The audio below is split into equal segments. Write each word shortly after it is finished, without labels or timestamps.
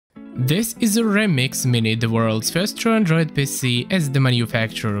This is a Remix Mini, the world's first true Android PC, as the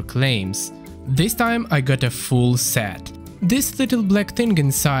manufacturer claims. This time I got a full set. This little black thing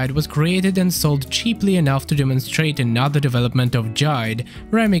inside was created and sold cheaply enough to demonstrate another development of Jide,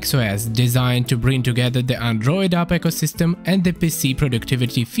 Remix OS, designed to bring together the Android app ecosystem and the PC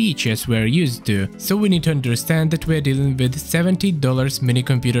productivity features we're used to. So we need to understand that we're dealing with $70 mini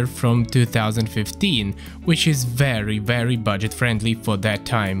computer from 2015, which is very budget friendly for that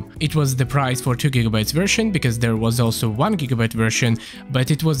time. It was the price for 2GB version because there was also 1GB version,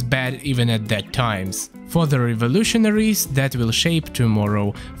 but it was bad even at that times. For the revolutionaries, that will shape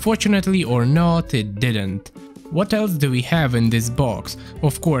tomorrow. Fortunately or not, it didn't. What else do we have in this box?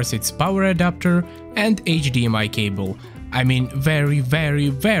 Of course, it's power adapter and HDMI cable. I mean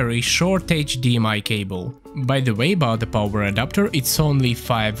very short HDMI cable. By the way, about the power adapter, it's only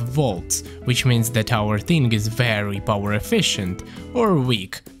 5 volts, which means that our thing is very power efficient, or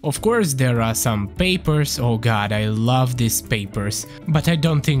weak. Of course there are some papers, oh god, I love these papers, but I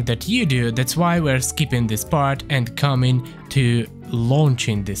don't think that you do, that's why we're skipping this part and coming to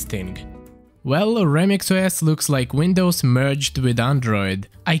launching this thing. Well, Remix OS looks like Windows merged with Android.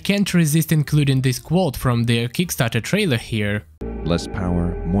 I can't resist including this quote from their Kickstarter trailer here. Less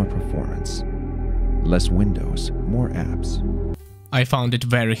power, more performance. Less windows, more apps. I found it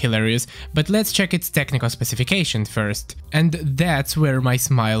very hilarious, but let's check its technical specifications first. And that's where my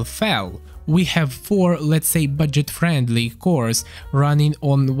smile fell. We have 4, let's say, budget-friendly cores running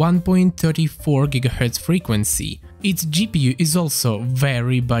on 1.34 GHz frequency. Its GPU is also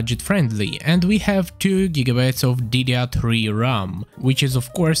very budget-friendly, and we have 2 GB of DDR3 RAM, which is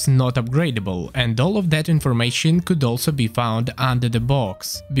of course not upgradable, and all of that information could also be found under the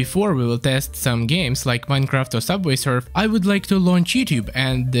box. Before we will test some games like Minecraft or Subway Surf, I would like to launch YouTube,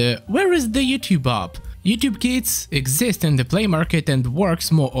 and where is the YouTube app? YouTube Kids exists in the Play Market and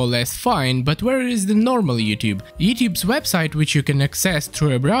works more or less fine, but where is the normal YouTube? YouTube's website, which you can access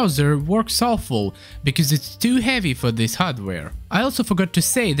through a browser, works awful, because it's too heavy for this hardware. I also forgot to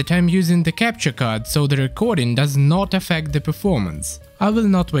say that I'm using the capture card, so the recording does not affect the performance. I will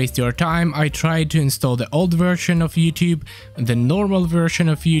not waste your time. I tried to install the old version of YouTube, the normal version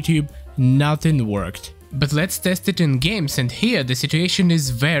of YouTube, nothing worked. But let's test it in games, and here the situation is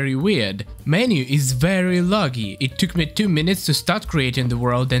very weird. Menu is very laggy. It took me 2 minutes to start creating the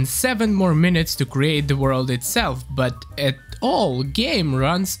world and 7 more minutes to create the world itself, but at all, game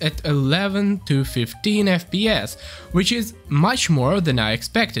runs at 11 to 15 FPS, which is much more than I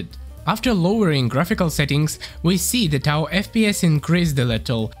expected. After lowering graphical settings, we see that our FPS increased a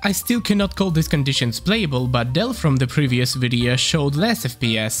little. I still cannot call these conditions playable, but Dell from the previous video showed less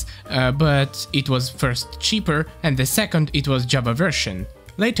FPS, but it was first cheaper and the second it was Java version.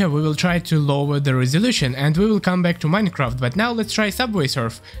 Later we will try to lower the resolution and we will come back to Minecraft, but now let's try Subway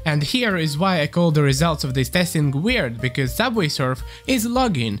Surf. And here is why I call the results of this testing weird, because Subway Surf is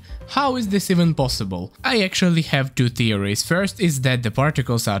lagging. How is this even possible? I actually have 2 theories. First is that the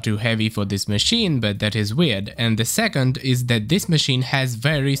particles are too heavy for this machine, but that is weird. And the second is that this machine has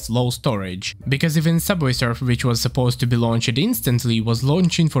very slow storage. Because even Subway Surf, which was supposed to be launched instantly, was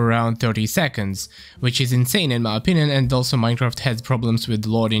launching for around 30 seconds, which is insane in my opinion, and also Minecraft has problems with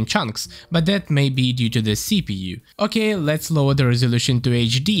loading chunks, but that may be due to the CPU. Okay, let's lower the resolution to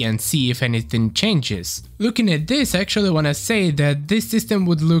HD and see if anything changes. Looking at this, I actually wanna say that this system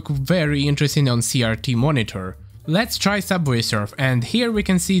would look very interesting on CRT monitor. Let's try Subway Surf, and here we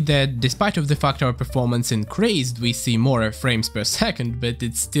can see that despite of the fact our performance increased, we see more frames per second, but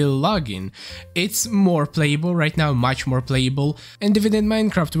it's still lagging. It's more playable right now, much more playable, and even in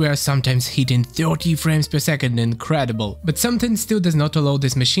Minecraft we are sometimes hitting 30 frames per second, incredible. But something still does not allow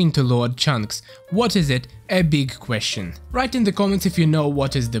this machine to load chunks. What is it? A big question. Write in the comments if you know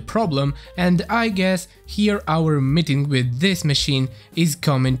what is the problem, and I guess here our meeting with this machine is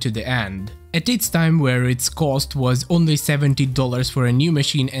coming to the end. At its time, where its cost was only $70 for a new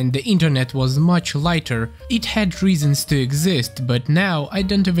machine and the internet was much lighter, it had reasons to exist, but now I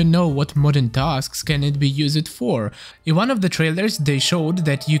don't even know what modern tasks can it be used for. In one of the trailers they showed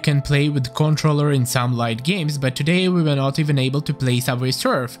that you can play with controller in some light games, but today we were not even able to play Subway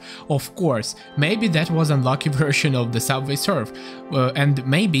Surf. Of course, maybe that was an unlucky version of the Subway Surf, and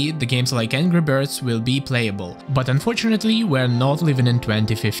maybe the games like Angry Birds will be playable, but unfortunately we're not living in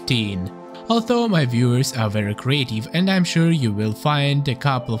 2015. Although my viewers are very creative and I'm sure you will find a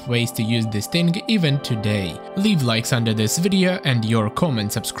couple of ways to use this thing even today. Leave likes under this video and your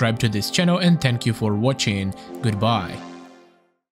comments, subscribe to this channel, and thank you for watching. Goodbye.